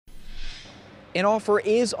An offer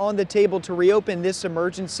is on the table to reopen this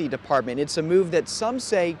emergency department. It's a move that some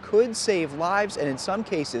say could save lives and in some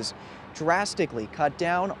cases drastically cut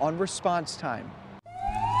down on response time.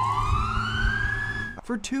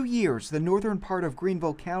 For 2 years, the northern part of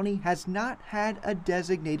Greenville County has not had a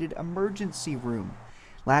designated emergency room.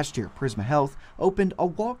 Last year, Prisma Health opened a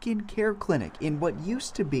walk-in care clinic in what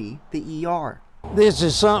used to be the ER. This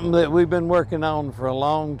is something that we've been working on for a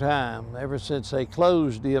long time. Ever since they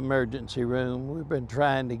closed the emergency room, we've been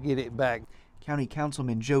trying to get it back. County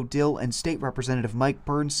Councilman Joe Dill and State Representative Mike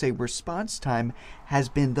Burns say response time has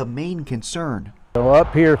been the main concern. So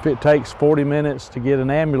up here, if it takes 40 minutes to get an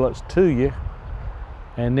ambulance to you,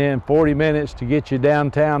 and then 40 minutes to get you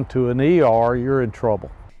downtown to an ER, you're in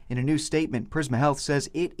trouble. In a new statement, Prisma Health says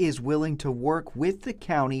it is willing to work with the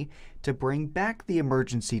county to bring back the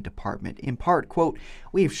emergency department. In part, quote,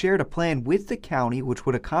 "We have shared a plan with the county which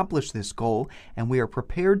would accomplish this goal, and we are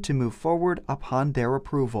prepared to move forward upon their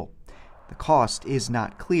approval." The cost is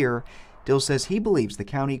not clear. Dill says he believes the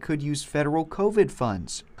county could use federal COVID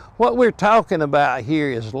funds. What we're talking about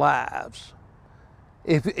here is lives.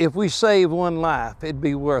 If we save one life, it'd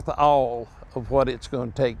be worth all of what it's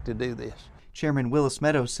going to take to do this. Chairman Willis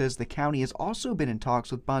Meadows says the county has also been in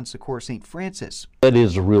talks with Bon Secours St. Francis. That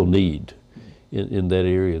is a real need in that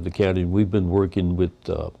area of the county. We've been working with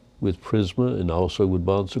Prisma and also with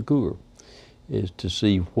Bon Secours is to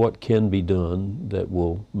see what can be done that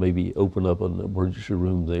will maybe open up an emergency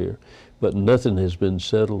room there. But nothing has been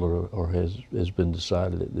settled or has been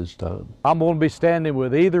decided at this time. I'm going to be standing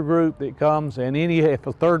with either group that comes, and if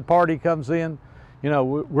a third party comes in, you know,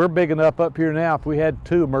 we're big enough up here now. If we had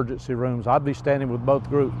 2 emergency rooms, I'd be standing with both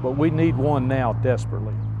groups, but we need one now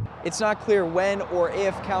desperately. It's not clear when or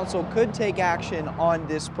if council could take action on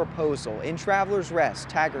this proposal. In Travelers Rest,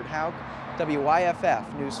 Taggart Houck,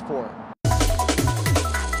 WYFF News 4.